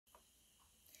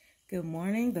Good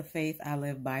morning. The faith I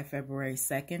live by, February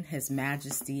 2nd, His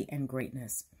Majesty and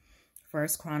greatness.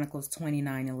 1 Chronicles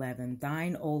 29:11.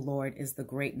 Thine, O Lord, is the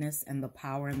greatness and the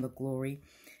power and the glory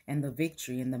and the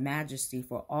victory and the majesty,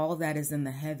 for all that is in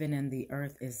the heaven and the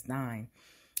earth is thine.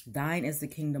 Thine is the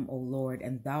kingdom, O Lord,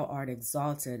 and thou art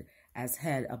exalted as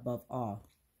head above all.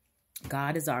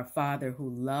 God is our Father who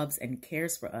loves and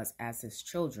cares for us as his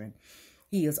children.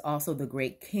 He is also the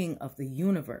great King of the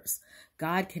universe.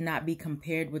 God cannot be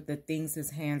compared with the things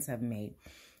his hands have made.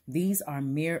 These are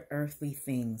mere earthly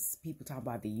things. People talk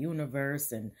about the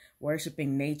universe and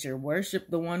worshiping nature. Worship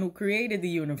the one who created the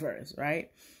universe,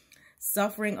 right?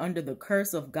 Suffering under the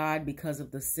curse of God because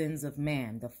of the sins of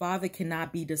man. The Father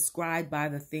cannot be described by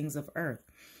the things of earth.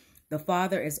 The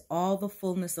Father is all the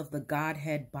fullness of the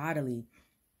Godhead bodily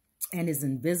and is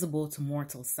invisible to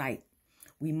mortal sight.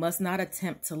 We must not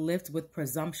attempt to lift with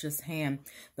presumptuous hand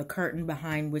the curtain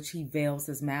behind which he veils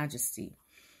his majesty.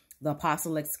 The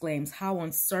apostle exclaims, how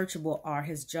unsearchable are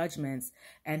his judgments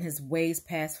and his ways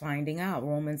past finding out.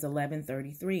 Romans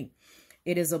 11:33.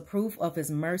 It is a proof of his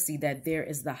mercy that there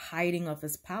is the hiding of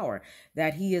his power,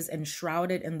 that he is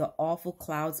enshrouded in the awful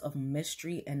clouds of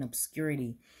mystery and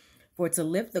obscurity. For to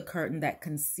lift the curtain that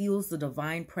conceals the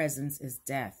divine presence is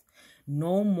death.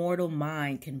 No mortal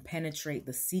mind can penetrate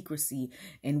the secrecy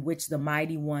in which the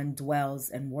mighty one dwells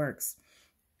and works.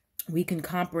 We can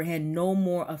comprehend no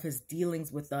more of his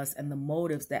dealings with us and the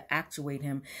motives that actuate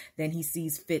him than he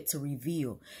sees fit to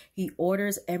reveal. He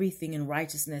orders everything in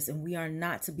righteousness, and we are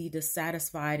not to be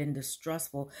dissatisfied and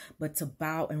distrustful, but to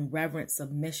bow in reverent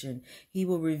submission. He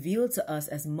will reveal to us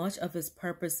as much of his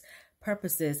purposes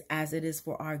as it is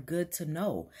for our good to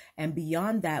know. And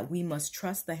beyond that, we must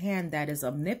trust the hand that is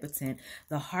omnipotent,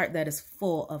 the heart that is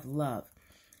full of love.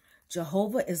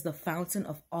 Jehovah is the fountain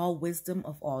of all wisdom,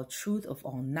 of all truth, of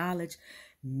all knowledge.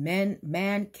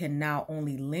 Man can now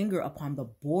only linger upon the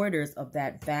borders of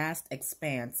that vast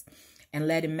expanse and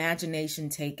let imagination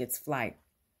take its flight.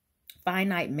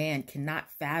 Finite man cannot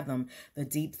fathom the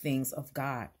deep things of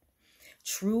God.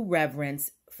 True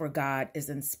reverence for God is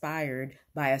inspired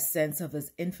by a sense of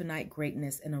his infinite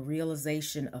greatness and a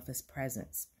realization of his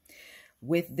presence.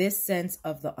 With this sense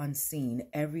of the unseen,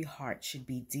 every heart should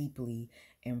be deeply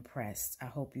impressed. I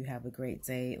hope you have a great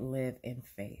day. Live in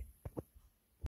faith.